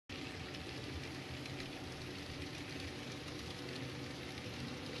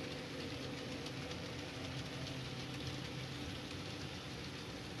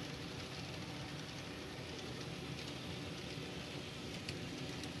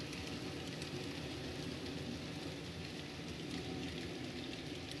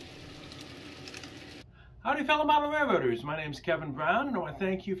Howdy fellow model railroaders, my name is Kevin Brown and I want to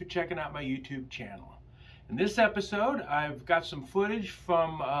thank you for checking out my YouTube channel. In this episode I've got some footage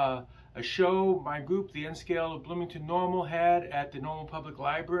from a show my group, the N-Scale of Bloomington Normal, had at the Normal Public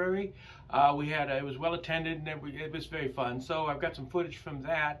Library. It was well attended and it was very fun, so I've got some footage from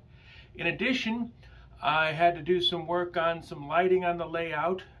that. In addition, I had to do some work on some lighting on the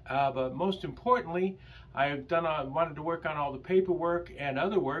layout, but most importantly I wanted to work on all the paperwork and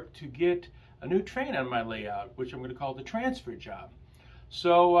other work to get a new train on my layout, which I'm going to call the transfer job.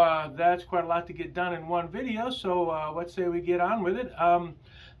 So that's quite a lot to get done in one video, so let's say we get on with it.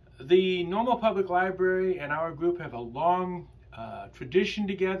 The Normal Public Library and our group have a long tradition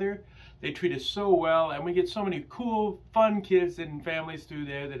together. They treat us so well, and we get so many cool, fun kids and families through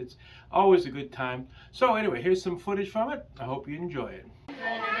there that it's always a good time. So anyway, here's some footage from it. I hope you enjoy it. We're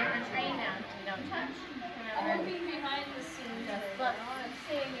on a different train now. We don't touch. I'm looking behind the scenes. Look, I'm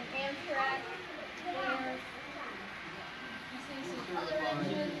seeing an Amtrak there. You see some other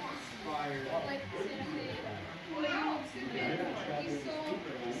engines. Like the steam engine.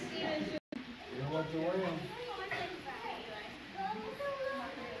 You don't have to wear them.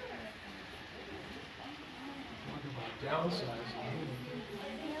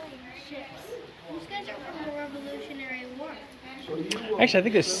 These guys are from the Revolutionary War. Actually, I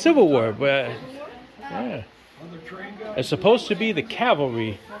think it's Civil War, but yeah. It's supposed to be the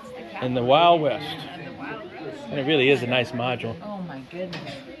cavalry in the Wild West. And it really is a nice module. Oh my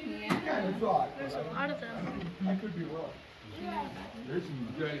goodness. There's a lot of them. I could be wrong. There's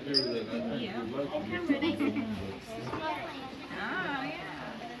some guys here that I think would like to.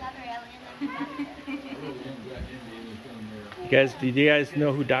 Guys, do you guys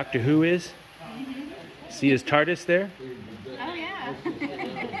know who Doctor Who is? See his TARDIS there? Oh, yeah.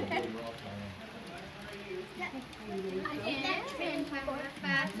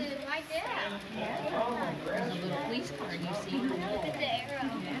 There's a little police car, you see? Look at the arrow.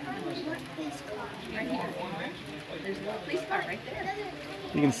 Right here. There's a little police car right there.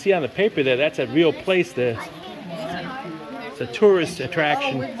 You can see on the paper there, that's a real place. It's a tourist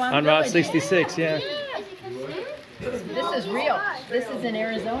attraction on Route 66, yeah. This is real. This is in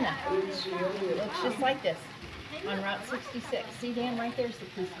Arizona. It looks just like this on Route 66. See, Dan, right there's the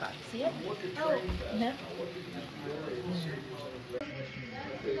police car. See it? Oh, no.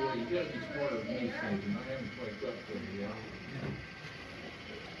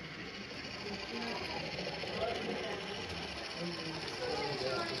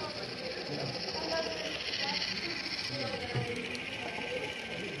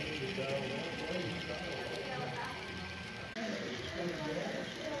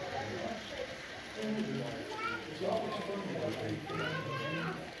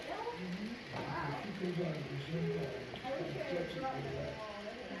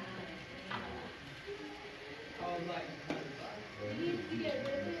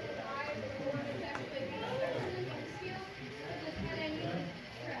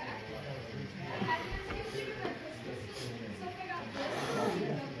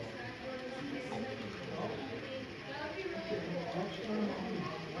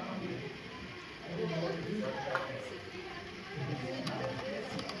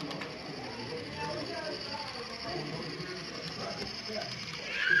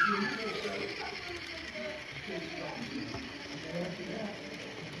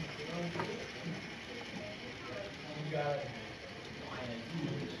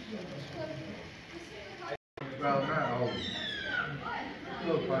 Well, now,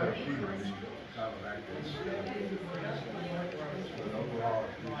 still quite a few out of actors. But overall,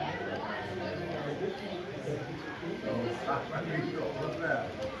 so I think so. What's that?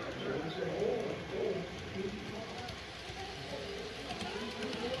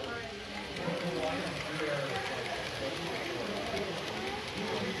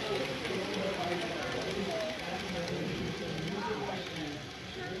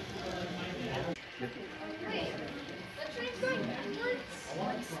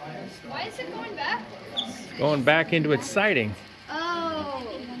 Why is it going backwards? Going back into its siding. Oh,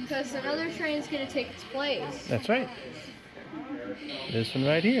 because another train's going to take its place. That's right. This one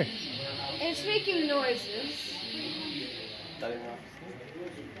right here. And it's making noises. Yeah,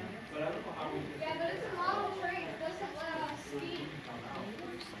 but it's a model train. It doesn't let us speed.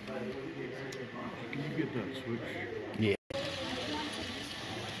 Can you get that switch? Yeah.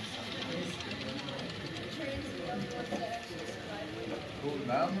 Going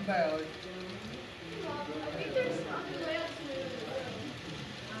down the valley.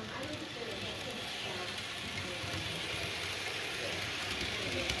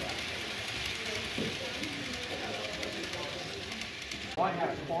 I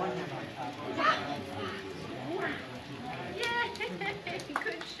have corn in my top.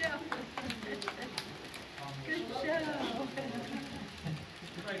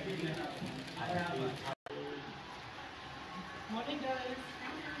 Morning, guys.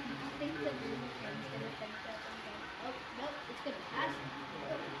 I think the blue train's gonna think that I'm going. Oh, nope, it's gonna pass.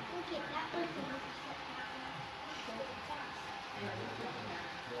 Okay, that one's gonna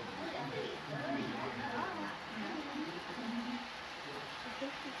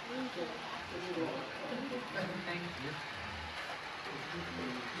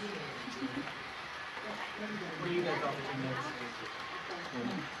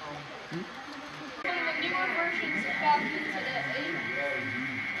One of the newer versions of Falcon today.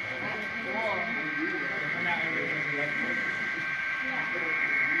 Well,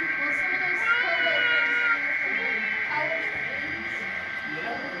 some of those Kobo things are power trains.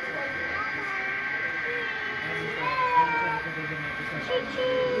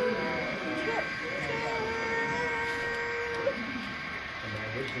 And the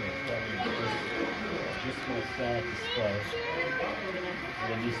original just was display. And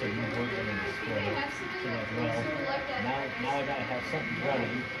then you said you weren't going to display it. So like, well, now I gotta have something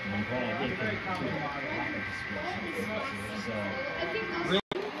running, and I'm glad I did for the computer. I can display something. So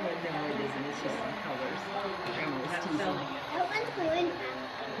No, it isn't. It's just some colors. I'm always teasing. That one's going.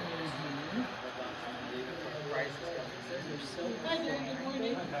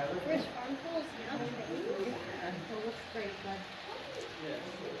 First armfuls, It looks great, bud.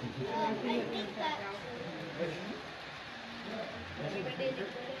 I think that.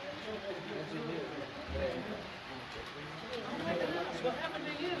 What happened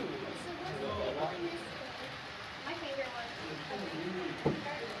to you? My favorite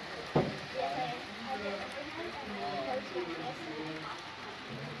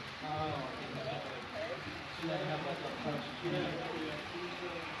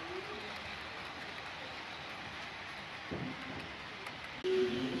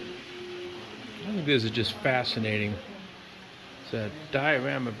I think this is just fascinating. It's a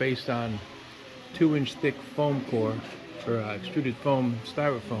diorama based on 2-inch thick foam core, or extruded foam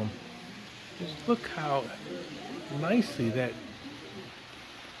styrofoam. Just look how nicely that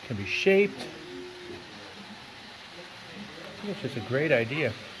can be shaped. I think it's just a great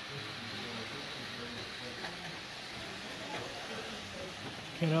idea.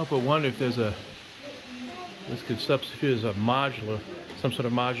 Can't help but wonder if there's this could substitute as a modular, some sort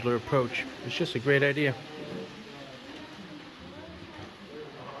of modular approach. It's just a great idea.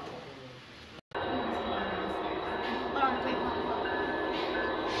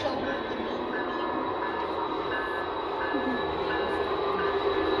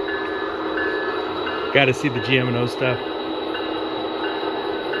 Got to see the GM&O stuff.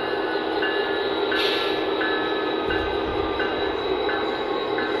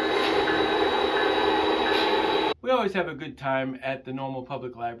 We always have a good time at the Normal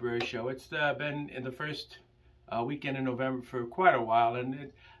Public Library show. It's been in the first weekend in November for quite a while,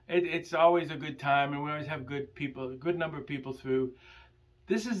 and it's always a good time, and we always have good people, a good number of people through.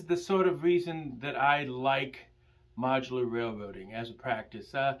 This is the sort of reason that I like modular railroading as a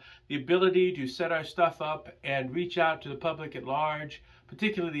practice. The ability to set our stuff up and reach out to the public at large,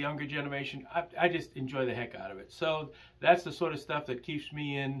 particularly the younger generation. I just enjoy the heck out of it. So that's the sort of stuff that keeps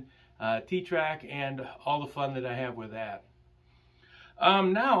me in T-Track and all the fun that I have with that.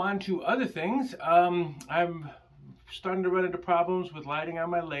 Now on to other things. I'm starting to run into problems with lighting on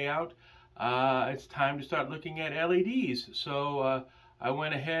my layout. It's time to start looking at LEDs. So I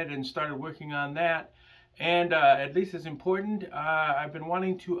went ahead and started working on that. And at least as important, I've been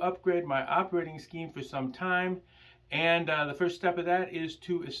wanting to upgrade my operating scheme for some time. And the first step of that is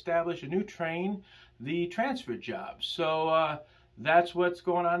to establish a new train, the transfer job. So that's what's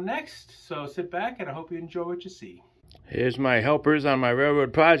going on next. So sit back and I hope you enjoy what you see. Here's my helpers on my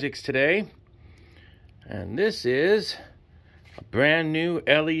railroad projects today. And this is a brand new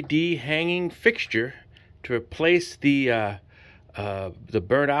LED hanging fixture to replace the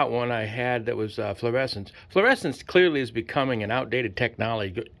burnt out one I had that was fluorescence. Fluorescence clearly is becoming an outdated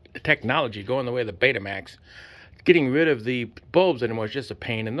technology going the way of the Betamax. Getting rid of the bulbs anymore is just a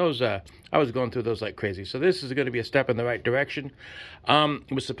pain, and those I was going through those like crazy. So this is going to be a step in the right direction.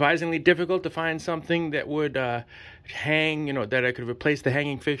 It was surprisingly difficult to find something that would hang, that I could replace the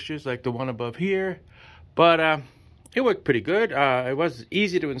hanging fixtures like the one above here, but it worked pretty good. It was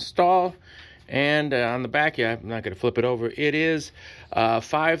easy to install. And on the back, yeah, I'm not going to flip it over. It is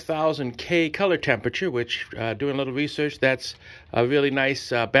 5,000 K color temperature, which, doing a little research, that's a really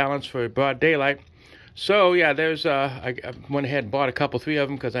nice balance for broad daylight. So, yeah, there's, I went ahead and bought a couple, 3 of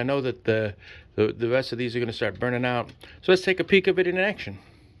them, because I know that the rest of these are going to start burning out. So let's take a peek of it in action.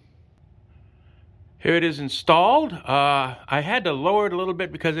 Here it is installed. I had to lower it a little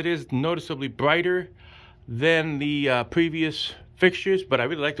bit because it is noticeably brighter than the previous fixtures, but I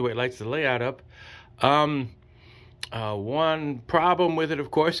really like the way it lights the layout up. One problem with it,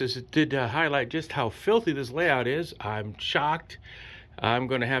 of course, is it did highlight just how filthy this layout is. I'm shocked. I'm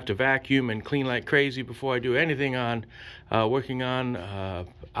going to have to vacuum and clean like crazy before I do anything on working on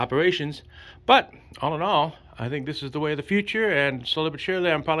operations. But all in all, I think this is the way of the future, and slowly but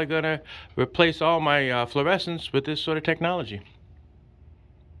surely I'm probably going to replace all my fluorescence with this sort of technology.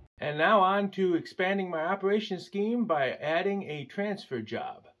 And now on to expanding my operation scheme by adding a transfer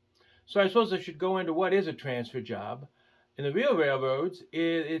job. So I suppose I should go into what is a transfer job. In the real railroads,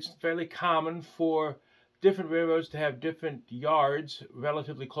 it's fairly common for different railroads to have different yards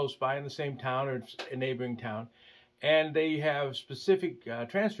relatively close by in the same town or a neighboring town. And they have specific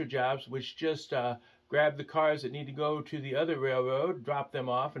transfer jobs which just grab the cars that need to go to the other railroad, drop them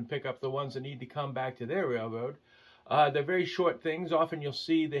off, and pick up the ones that need to come back to their railroad. They're very short things. Often you'll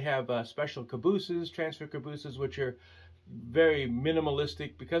see they have special cabooses, transfer cabooses, which are very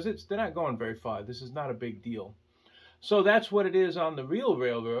minimalistic because they're not going very far. This is not a big deal. So that's what it is on the real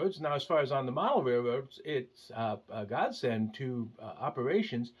railroads. Now, as far as on the model railroads, it's a godsend to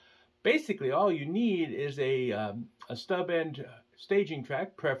operations. Basically, all you need is a stub end staging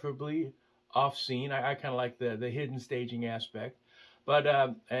track, preferably off-scene. I kind of like the hidden staging aspect. But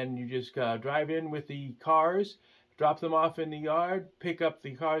and you just drive in with the cars, drop them off in the yard, pick up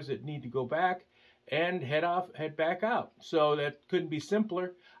the cars that need to go back, and head back out. So that couldn't be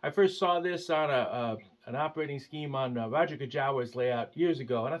simpler. I first saw this on an operating scheme on Roger Kajawa's layout years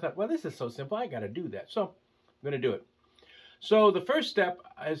ago, and I thought, well, this is so simple, I got to do that. So I'm going to do it. So the first step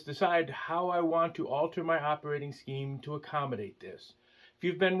is decide how I want to alter my operating scheme to accommodate this. If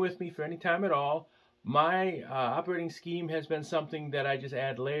you've been with me for any time at all, my operating scheme has been something that I just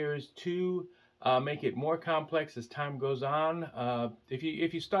add layers to, make it more complex as time goes on. If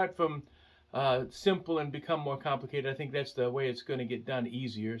you start from simple and become more complicated, I think that's the way it's going to get done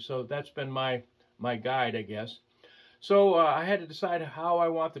easier. So that's been my guide, I guess. So I had to decide how I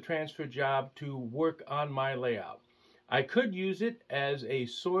want the transfer job to work on my layout. I could use it as a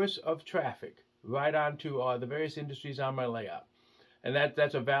source of traffic right onto the various industries on my layout. And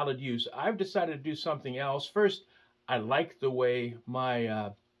that's a valid use. I've decided to do something else. First, I like the way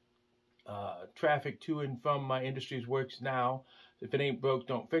my traffic to and from my industries works now. If it ain't broke,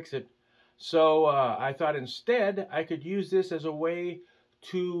 don't fix it. So I thought instead I could use this as a way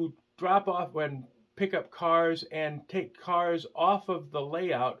to drop off and pick up cars and take cars off of the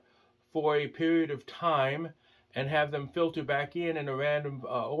layout for a period of time and have them filter back in a random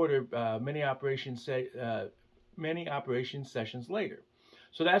order many operation sessions later.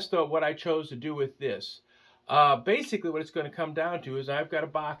 So that's what I chose to do with this. Basically what it's going to come down to is I've got a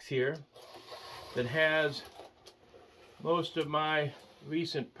box here that has most of my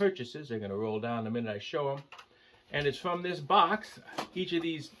recent purchases. They're going to roll down the minute I show them. And it's from this box. Each of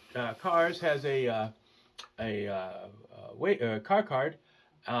these cars has a car card.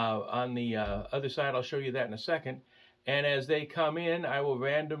 On the other side, I'll show you that in a second. And as they come in, I will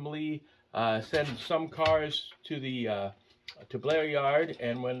randomly send some cars to Blair Yard,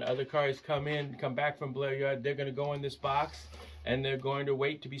 and when other cars come back from Blair Yard, they're going to go in this box, and they're going to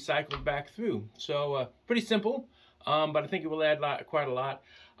wait to be cycled back through. So pretty simple, but I think it will add quite a lot.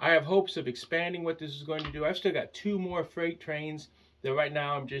 I have hopes of expanding what this is going to do. I've still got 2 more freight trains that right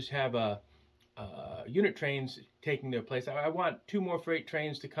now I just have unit trains taking their place. I want 2 more freight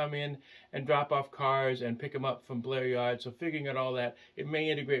trains to come in and drop off cars and pick them up from Blair Yard. So figuring out all that, it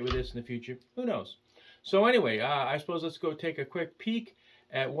may integrate with this in the future. Who knows? So anyway, I suppose let's go take a quick peek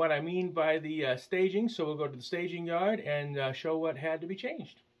at what I mean by the staging. So we'll go to the staging yard and show what had to be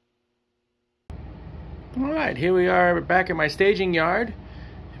changed. All right, here we are back at my staging yard.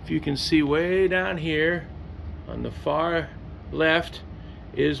 If you can see way down here on the far left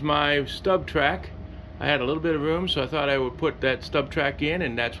is my stub track. I had a little bit of room, so I thought I would put that stub track in,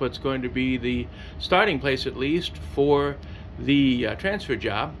 and that's what's going to be the starting place, at least, for the transfer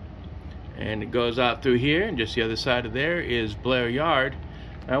job. And it goes out through here, and just the other side of there is Blair Yard.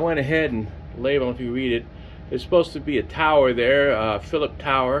 I went ahead and labeled, if you read it, there's supposed to be a tower there, Phillip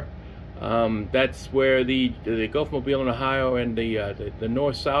Tower. That's where the Gulf Mobile in Ohio and the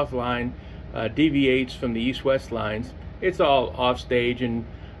north-south line deviates from the east-west lines. It's all off-stage and,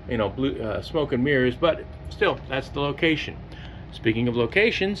 you know, smoke and mirrors, but still, that's the location. Speaking of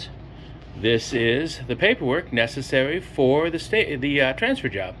locations, this is the paperwork necessary for the transfer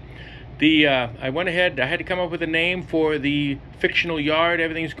job. I went ahead, I had to come up with a name for the fictional yard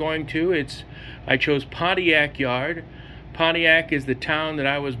everything's going to. I chose Pontiac Yard. Pontiac is the town that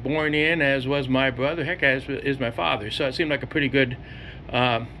I was born in, as was my brother, heck, as is my father. So it seemed like a pretty good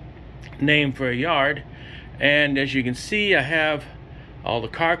name for a yard. And as you can see, I have all the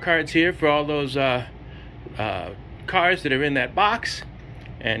car cards here for all those cars that are in that box.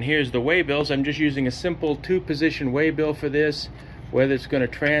 And here's the waybills. I'm just using a simple 2-position waybill for this, whether it's going to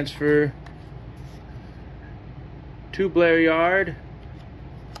transfer to Blair Yard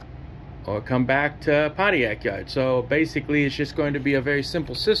or come back to Pontiac Yard. So basically it's just going to be a very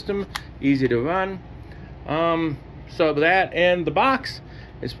simple system, easy to run. So that and the box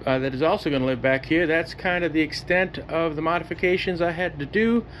is, that is also going to live back here. That's kind of the extent of the modifications I had to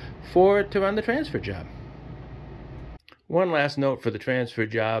do to run the transfer job. One last note for the transfer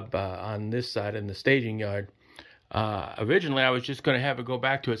job on this side in the staging yard. Originally, I was just going to have it go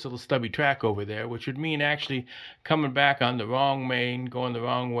back to its little stubby track over there, which would mean actually coming back on the wrong main, going the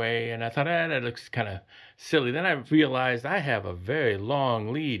wrong way, and I thought, that looks kind of silly. Then I realized I have a very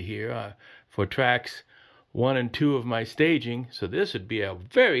long lead here for tracks 1 and 2 of my staging, so this would be a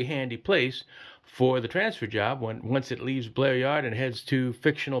very handy place for the transfer job. Once it leaves Blair Yard and heads to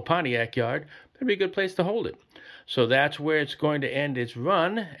fictional Pontiac Yard, it'd be a good place to hold it. So that's where it's going to end its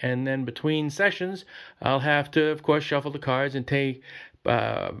run, and then between sessions, I'll have to, of course, shuffle the cards and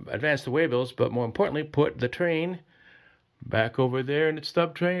advance the waybills, but more importantly, put the train back over there in its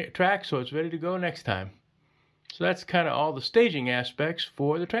stub track so it's ready to go next time. So that's kind of all the staging aspects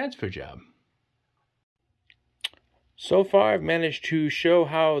for the transfer job. So far, I've managed to show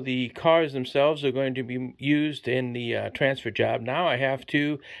how the cars themselves are going to be used in the transfer job. Now I have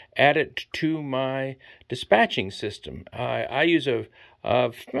to add it to my dispatching system. I use a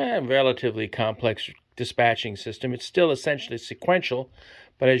relatively complex dispatching system. It's still essentially sequential,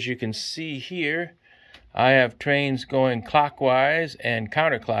 but as you can see here, I have trains going clockwise and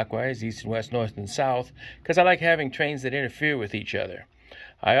counterclockwise, east and west, north and south, because I like having trains that interfere with each other.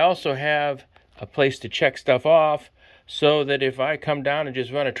 I also have a place to check stuff off, so that if I come down and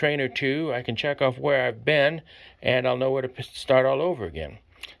just run a train or two, I can check off where I've been, and I'll know where to start all over again.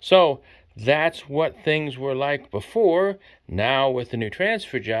 So that's what things were like before. Now with the new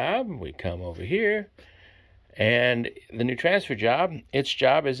transfer job, we come over here, and the new transfer job, its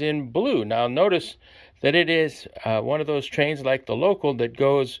job is in blue. Now notice that it is one of those trains like the local that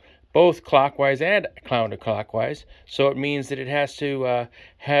goes both clockwise and counterclockwise, so it means that it has to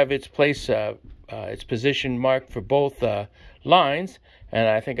have its place, its position marked for both lines, and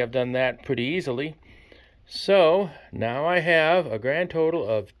I think I've done that pretty easily. So now I have a grand total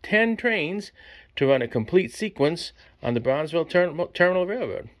of 10 trains to run a complete sequence on the Bronzeville Terminal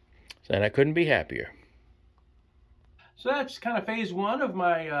Railroad, and I couldn't be happier. So that's kind of phase 1 of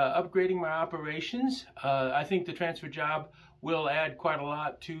my upgrading my operations. I think the transfer job will add quite a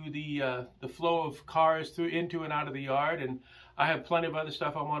lot to the flow of cars into and out of the yard, and I have plenty of other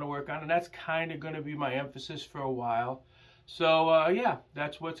stuff I want to work on, and that's kind of going to be my emphasis for a while. So yeah,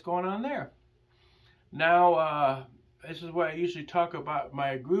 that's what's going on there. Now, this is where I usually talk about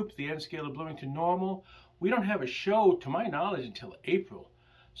my group, the N Scale of Bloomington Normal. We don't have a show, to my knowledge, until April.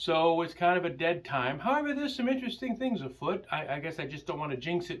 So it's kind of a dead time. However, there's some interesting things afoot. I guess I just don't want to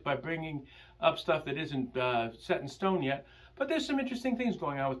jinx it by bringing up stuff that isn't set in stone yet. But there's some interesting things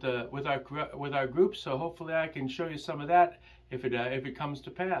going on with our group. So hopefully I can show you some of that if it comes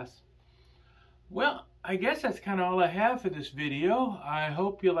to pass. Well, I guess that's kind of all I have for this video. I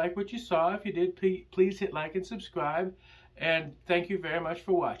hope you like what you saw. If you did, please hit like and subscribe. And thank you very much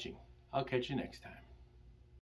for watching. I'll catch you next time.